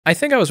I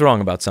think I was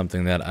wrong about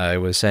something that I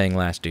was saying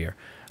last year.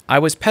 I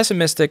was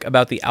pessimistic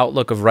about the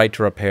outlook of right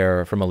to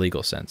repair from a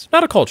legal sense,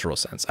 not a cultural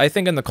sense. I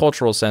think in the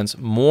cultural sense,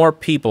 more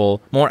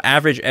people, more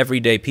average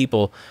everyday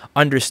people,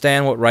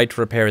 understand what right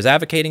to repair is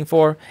advocating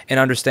for and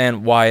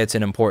understand why it's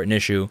an important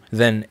issue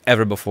than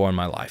ever before in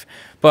my life.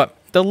 But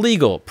the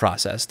legal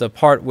process, the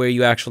part where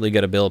you actually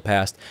get a bill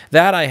passed,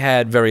 that I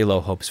had very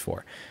low hopes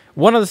for.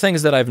 One of the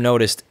things that I've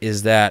noticed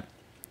is that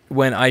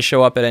when I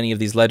show up at any of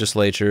these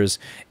legislatures,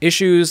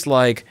 issues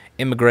like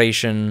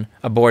immigration,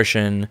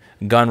 abortion,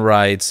 gun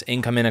rights,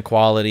 income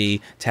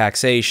inequality,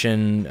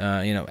 taxation,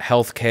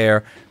 health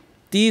care,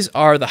 these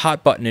are the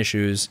hot button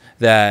issues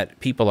that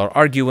people are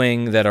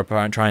arguing, that are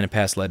trying to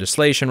pass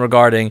legislation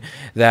regarding,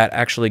 that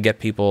actually get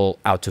people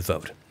out to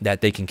vote,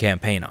 that they can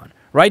campaign on.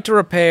 Right to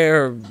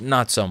repair,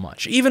 not so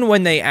much. Even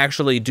when they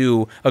actually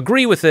do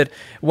agree with it,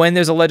 when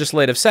there's a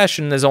legislative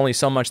session, there's only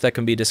so much that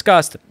can be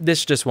discussed.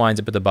 This just winds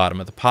up at the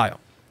bottom of the pile.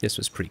 This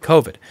was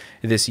pre-COVID.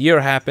 This year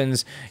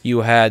happens.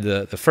 You had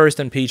the first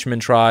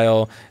impeachment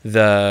trial,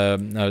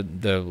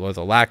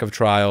 the lack of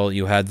trial.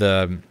 You had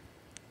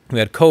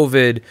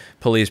COVID,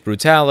 police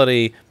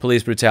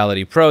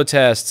brutality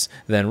protests,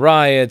 then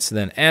riots,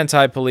 then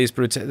anti-police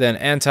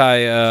brutality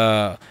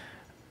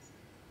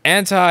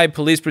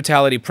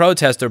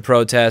protester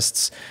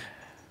protests,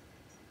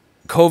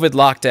 COVID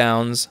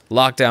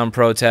lockdown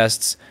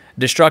protests,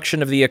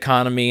 destruction of the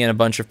economy and a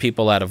bunch of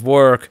people out of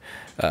work,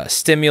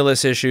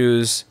 stimulus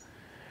issues,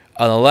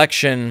 an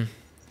election,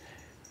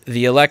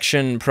 the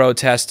election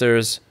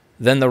protesters,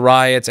 then the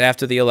riots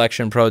after the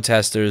election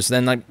protesters.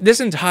 Then like this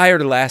entire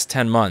last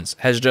 10 months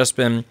has just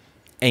been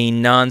a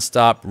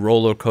nonstop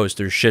roller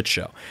coaster shit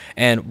show.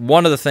 And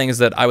one of the things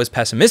that I was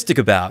pessimistic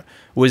about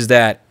was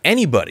that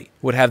anybody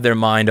would have their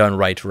mind on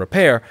right to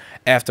repair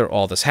after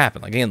all this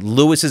happened. Like, again,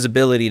 Lewis's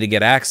ability to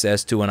get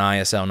access to an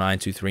ISL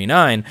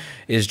 9239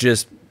 is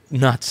just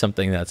not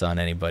something that's on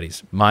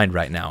anybody's mind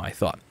right now, I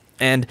thought.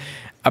 And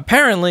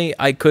apparently,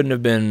 I couldn't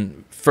have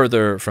been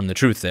further from the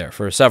truth there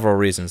for several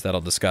reasons that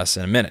I'll discuss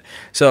in a minute.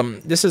 So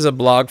this is a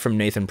blog from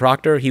Nathan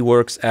Proctor. He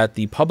works at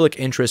the Public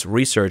Interest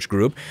Research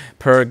Group.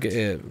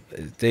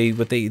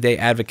 They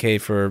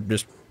advocate for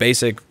just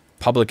basic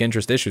public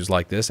interest issues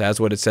like this, as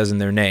what it says in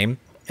their name.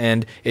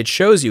 And it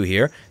shows you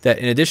here that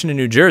in addition to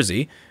New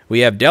Jersey,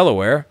 we have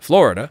Delaware,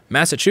 Florida,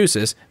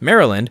 Massachusetts,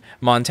 Maryland,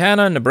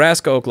 Montana,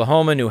 Nebraska,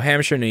 Oklahoma, New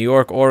Hampshire, New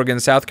York, Oregon,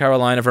 South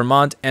Carolina,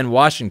 Vermont, and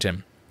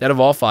Washington that have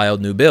all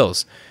filed new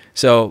bills.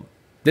 So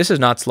this is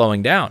not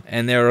slowing down,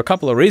 and there are a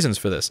couple of reasons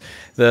for this.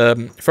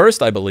 The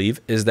first, I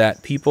believe, is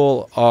that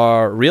people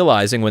are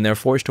realizing when they're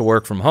forced to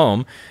work from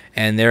home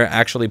and they're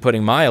actually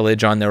putting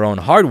mileage on their own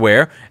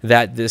hardware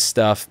that this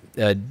stuff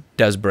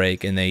does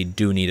break and they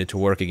do need it to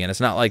work again. It's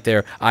not like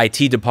their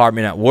IT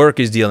department at work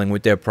is dealing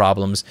with their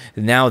problems.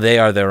 Now they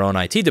are their own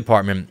IT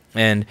department,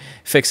 and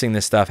fixing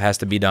this stuff has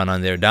to be done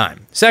on their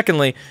dime.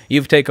 Secondly,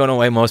 you've taken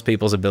away most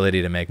people's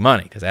ability to make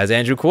money, because as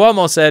Andrew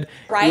Cuomo said,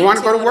 right, you want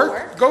to go to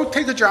work? Go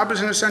take a job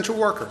as an essential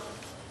worker.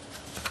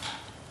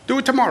 Do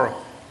it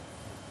tomorrow.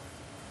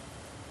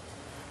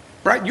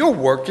 Right? You're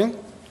working.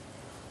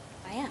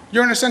 I am.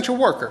 You're an essential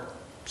worker.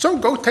 So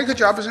go take a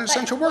job as an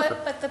essential worker.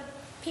 But the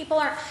people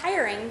aren't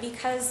hiring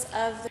because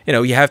of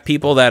the you have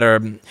people that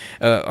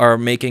are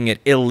making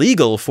it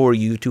illegal for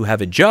you to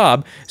have a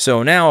job.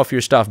 So now if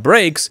your stuff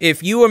breaks,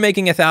 if you were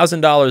making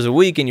 $1,000 a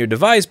week and your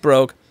device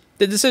broke,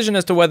 the decision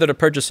as to whether to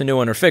purchase a new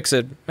one or fix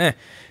it,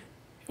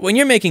 when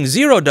you're making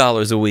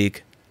 $0 a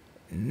week,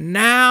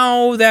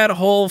 now that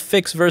whole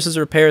fix versus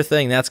repair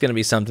thing, that's going to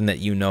be something that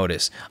you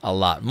notice a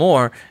lot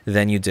more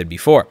than you did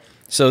before.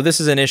 So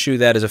this is an issue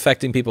that is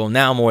affecting people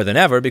now more than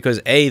ever because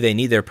A, they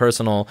need their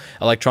personal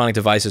electronic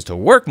devices to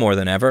work more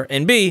than ever,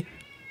 and B,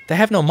 they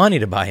have no money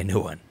to buy a new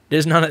one.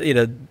 There's none,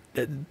 that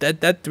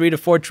 $3 to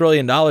 $4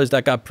 trillion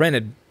that got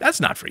printed, that's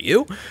not for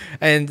you.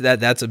 And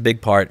that's a big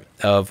part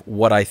of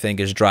what I think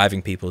is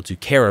driving people to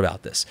care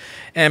about this.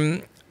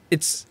 And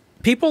it's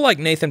people like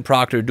Nathan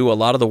Proctor do a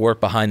lot of the work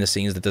behind the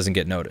scenes that doesn't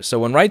get noticed. So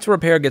when right to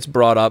repair gets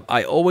brought up,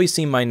 I always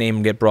see my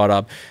name get brought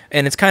up,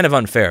 and it's kind of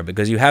unfair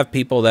because you have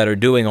people that are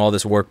doing all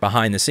this work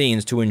behind the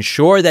scenes to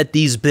ensure that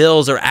these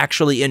bills are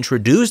actually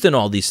introduced in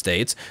all these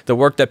states, the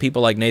work that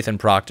people like Nathan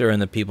Proctor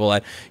and the people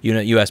at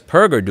US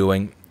PIRG are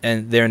doing,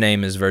 and their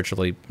name is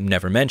virtually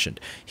never mentioned.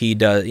 He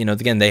does,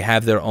 again, they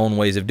have their own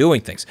ways of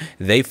doing things.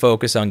 They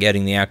focus on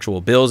getting the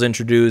actual bills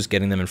introduced,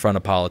 getting them in front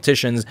of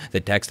politicians, the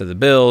text of the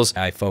bills.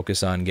 I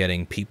focus on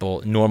getting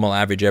people, normal,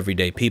 average,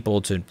 everyday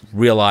people, to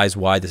realize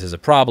why this is a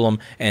problem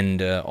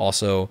and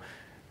also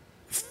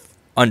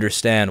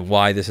understand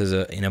why this is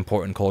an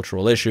important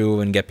cultural issue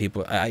and get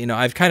people,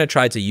 I've kind of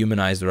tried to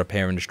humanize the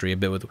repair industry a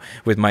bit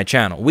with my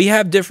channel. We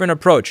have different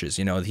approaches.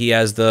 He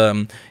has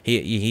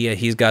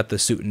he's got the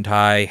suit and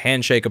tie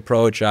handshake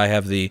approach. I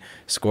have the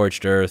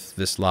scorched earth,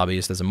 this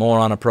lobbyist is a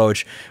moron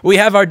approach. We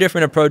have our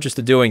different approaches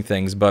to doing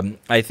things, but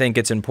I think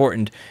it's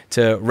important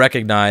to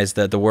recognize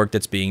that the work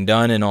that's being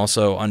done and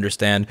also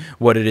understand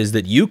what it is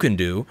that you can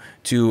do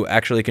to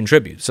actually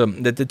contribute. So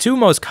the two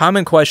most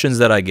common questions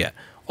that I get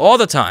all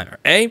the time are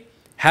A,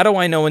 How do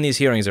I know when these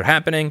hearings are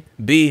happening?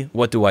 B,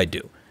 what do I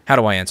do? How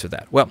do I answer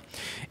that? Well,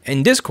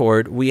 in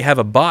Discord, we have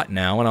a bot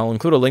now, and I'll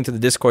include a link to the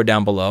Discord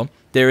down below.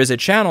 There is a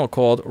channel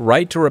called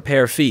Right to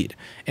Repair Feed.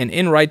 And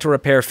in Right to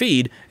Repair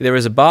Feed, there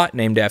is a bot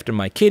named after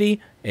my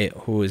kitty,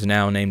 who is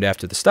now named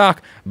after the stock,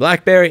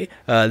 BlackBerry.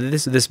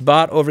 This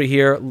bot over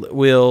here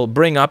will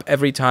bring up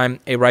every time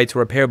a Right to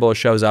Repair bill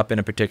shows up in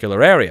a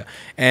particular area,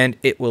 and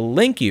it will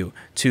link you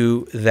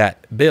to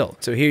that bill.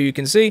 So here you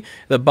can see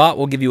the bot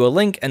will give you a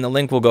link, and the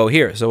link will go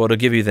here. So it'll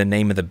give you the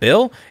name of the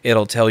bill,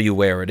 it'll tell you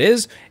where it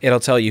is,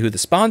 it'll tell you who the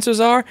sponsors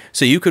are,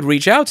 so you could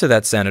reach out to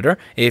that senator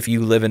if you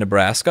live in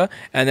Nebraska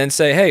and then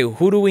say, hey,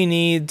 who do we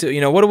need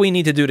to, what do we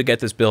need to do to get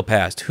this bill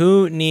passed?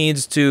 Who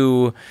needs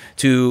to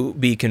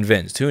be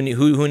convinced?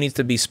 Who needs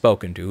to be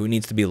spoken to? Who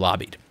needs to be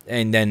lobbied?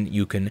 And then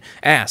you can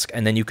ask,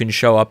 and then you can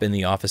show up in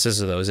the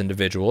offices of those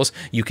individuals.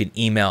 You can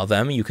email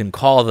them, you can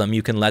call them,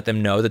 you can let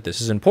them know that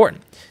this is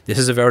important. This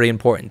is a very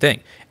important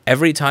thing.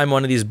 Every time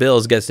one of these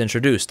bills gets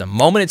introduced, the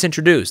moment it's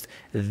introduced,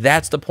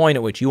 that's the point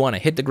at which you want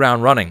to hit the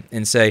ground running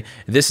and say,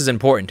 this is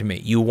important to me.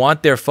 You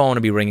want their phone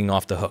to be ringing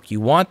off the hook. You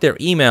want their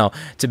email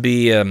to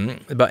be,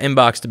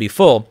 inbox to be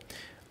full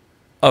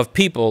of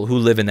people who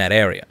live in that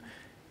area.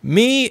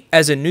 Me,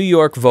 as a New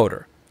York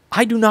voter,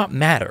 I do not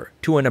matter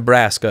to a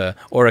Nebraska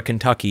or a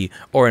Kentucky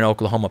or an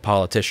Oklahoma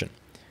politician.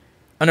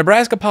 A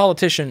Nebraska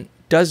politician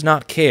does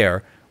not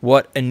care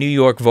what a New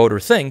York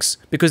voter thinks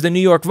because the New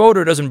York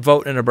voter doesn't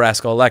vote in a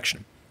Nebraska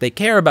election. They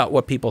care about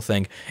what people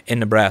think in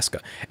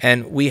Nebraska.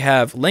 And we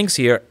have links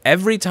here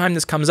every time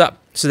this comes up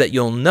so that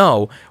you'll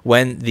know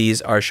when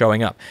these are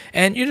showing up.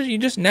 And you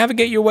just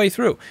navigate your way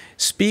through.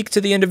 Speak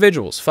to the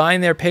individuals,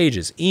 find their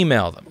pages,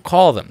 email them,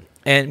 call them,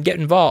 and get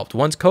involved.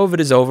 Once COVID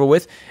is over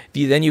with,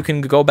 then you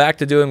can go back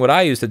to doing what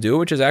I used to do,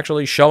 which is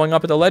actually showing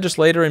up at the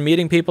legislature and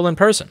meeting people in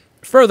person.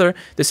 Further,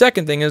 the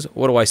second thing is,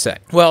 what do I say?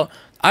 Well,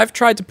 I've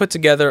tried to put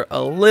together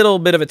a little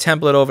bit of a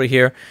template over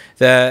here,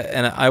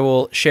 and I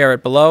will share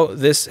it below.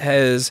 This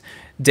has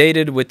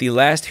dated with the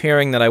last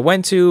hearing that I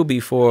went to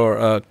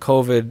before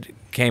COVID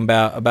came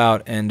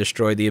about and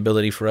destroyed the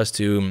ability for us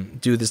to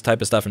do this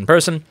type of stuff in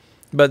person.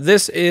 But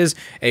this is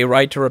a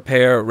right to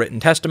repair written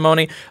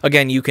testimony.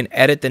 Again, you can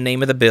edit the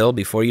name of the bill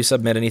before you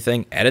submit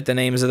anything, edit the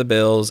names of the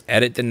bills,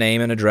 edit the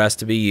name and address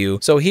to be you.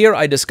 So here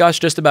I discuss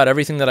just about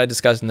everything that I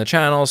discussed in the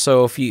channel.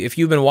 So if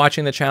you've been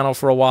watching the channel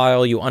for a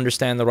while, you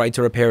understand the right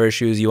to repair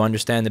issues, you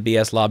understand the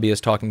BS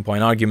lobbyist talking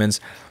point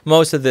arguments.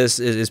 Most of this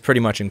is pretty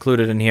much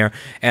included in here,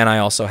 and I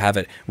also have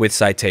it with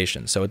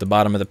citations. So at the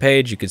bottom of the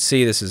page, you can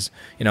see this is,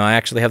 I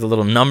actually have the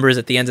little numbers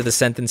at the end of the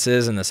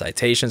sentences and the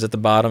citations at the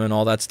bottom and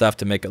all that stuff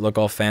to make it look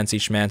all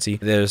fancy schmancy.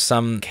 There's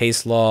some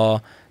case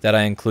law that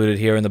I included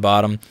here in the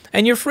bottom,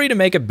 and you're free to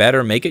make it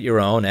better, make it your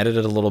own, edit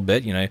it a little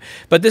bit,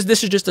 but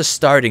this is just a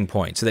starting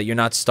point so that you're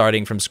not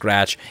starting from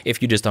scratch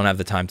if you just don't have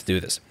the time to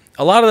do this.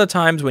 A lot of the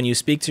times when you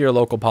speak to your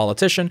local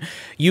politician,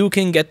 you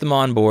can get them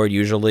on board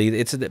usually.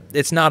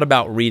 It's not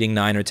about reading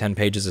 9 or 10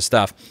 pages of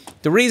stuff.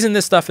 The reason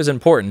this stuff is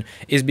important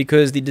is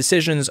because the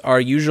decisions are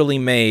usually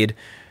made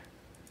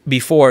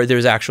before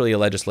there's actually a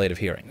legislative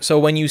hearing. So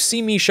when you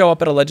see me show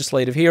up at a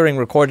legislative hearing,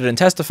 record it, and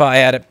testify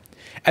at it,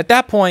 at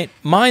that point,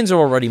 minds are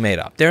already made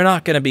up. They're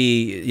not going to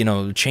be,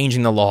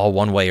 changing the law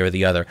one way or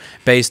the other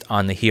based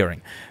on the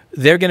hearing.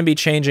 They're going to be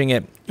changing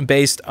it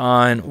based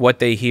on what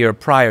they hear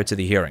prior to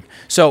the hearing.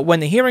 So when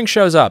the hearing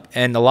shows up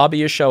and the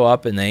lobbyists show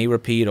up and they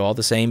repeat all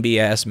the same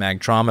BS,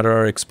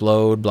 magtrometer,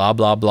 explode, blah,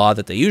 blah, blah,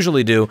 that they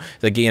usually do,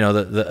 the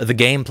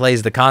game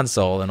plays the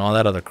console and all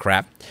that other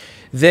crap,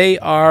 they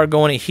are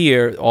going to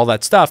hear all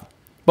that stuff.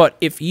 But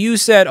if you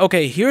said,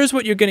 okay, here's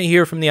what you're going to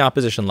hear from the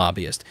opposition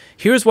lobbyist,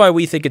 here's why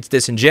we think it's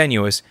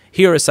disingenuous,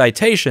 here are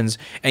citations,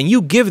 and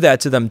you give that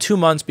to them 2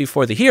 months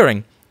before the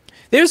hearing,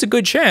 there's a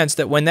good chance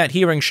that when that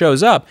hearing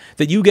shows up,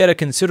 that you get a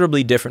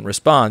considerably different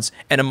response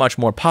and a much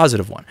more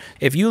positive one.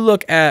 If you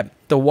look at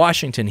the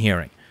Washington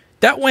hearing,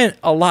 that went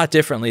a lot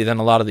differently than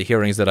a lot of the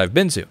hearings that I've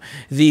been to.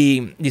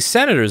 The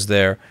senators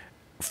there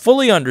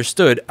fully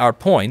understood our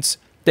points.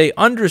 They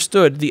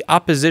understood the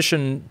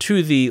opposition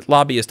to the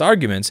lobbyist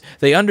arguments.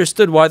 They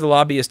understood why the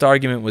lobbyist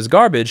argument was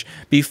garbage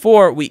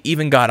before we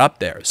even got up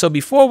there. So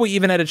before we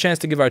even had a chance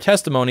to give our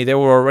testimony, they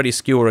were already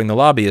skewering the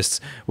lobbyists,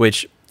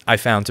 which I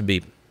found to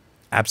be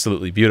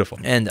absolutely beautiful.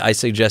 And I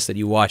suggest that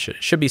you watch it.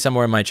 It should be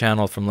somewhere in my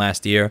channel from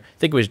last year. I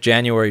think it was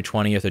January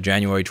 20th or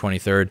January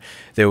 23rd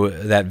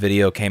that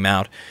video came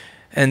out.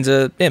 And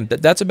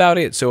that's about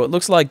it. So it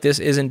looks like this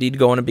is indeed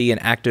going to be an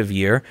active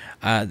year.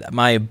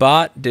 My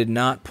bot did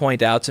not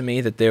point out to me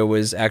that there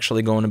was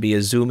actually going to be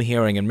a Zoom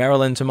hearing in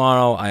Maryland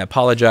tomorrow. I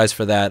apologize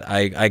for that.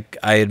 I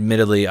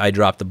admittedly, I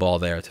dropped the ball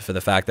there for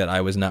the fact that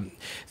I was not...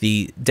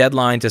 The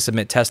deadline to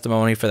submit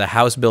testimony for the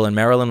House bill in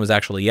Maryland was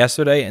actually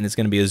yesterday, and it's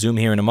going to be a Zoom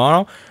hearing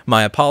tomorrow.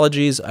 My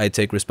apologies. I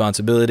take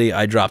responsibility.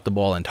 I dropped the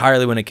ball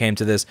entirely when it came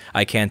to this.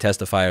 I can't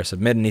testify or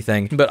submit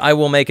anything, but I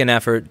will make an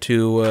effort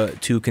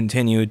to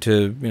continue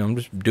to,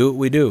 just do what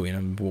we do. You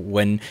know,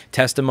 when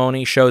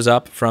testimony shows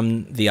up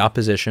from the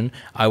opposition,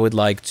 I would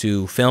like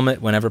to film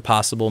it whenever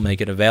possible,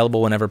 make it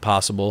available whenever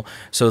possible,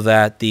 so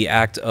that the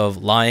act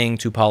of lying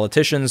to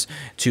politicians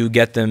to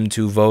get them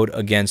to vote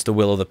against the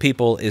will of the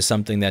people is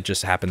something that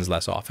just happens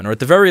less often. Or at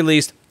the very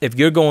least, if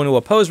you're going to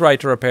oppose right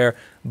to repair,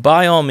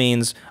 by all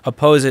means,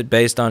 oppose it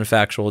based on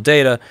factual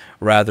data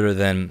rather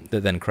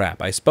than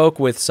crap. I spoke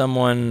with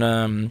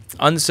someone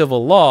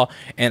uncivil law,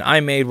 and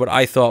I made what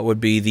I thought would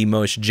be the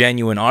most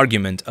genuine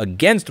argument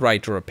against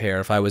right to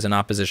repair if I was an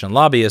opposition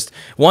lobbyist,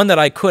 one that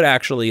I could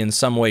actually in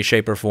some way,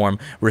 shape, or form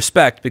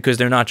respect, because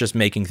they're not just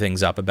making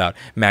things up about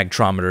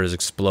magtrometers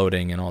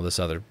exploding and all this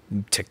other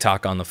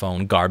TikTok on the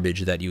phone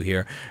garbage that you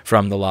hear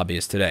from the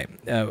lobbyists today.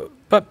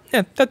 But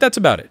yeah, that's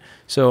about it.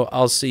 So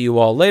I'll see you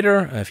all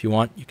later. If you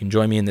want, you can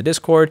join me in the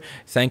Discord.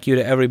 Thank you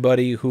to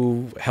everybody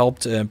who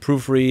helped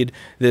proofread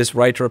this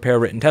right to repair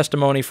written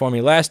testimony for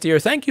me last year.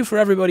 Thank you for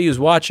everybody who's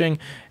watching.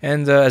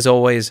 And as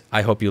always,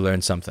 I hope you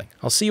learned something.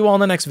 I'll see you all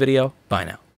in the next video. Bye now.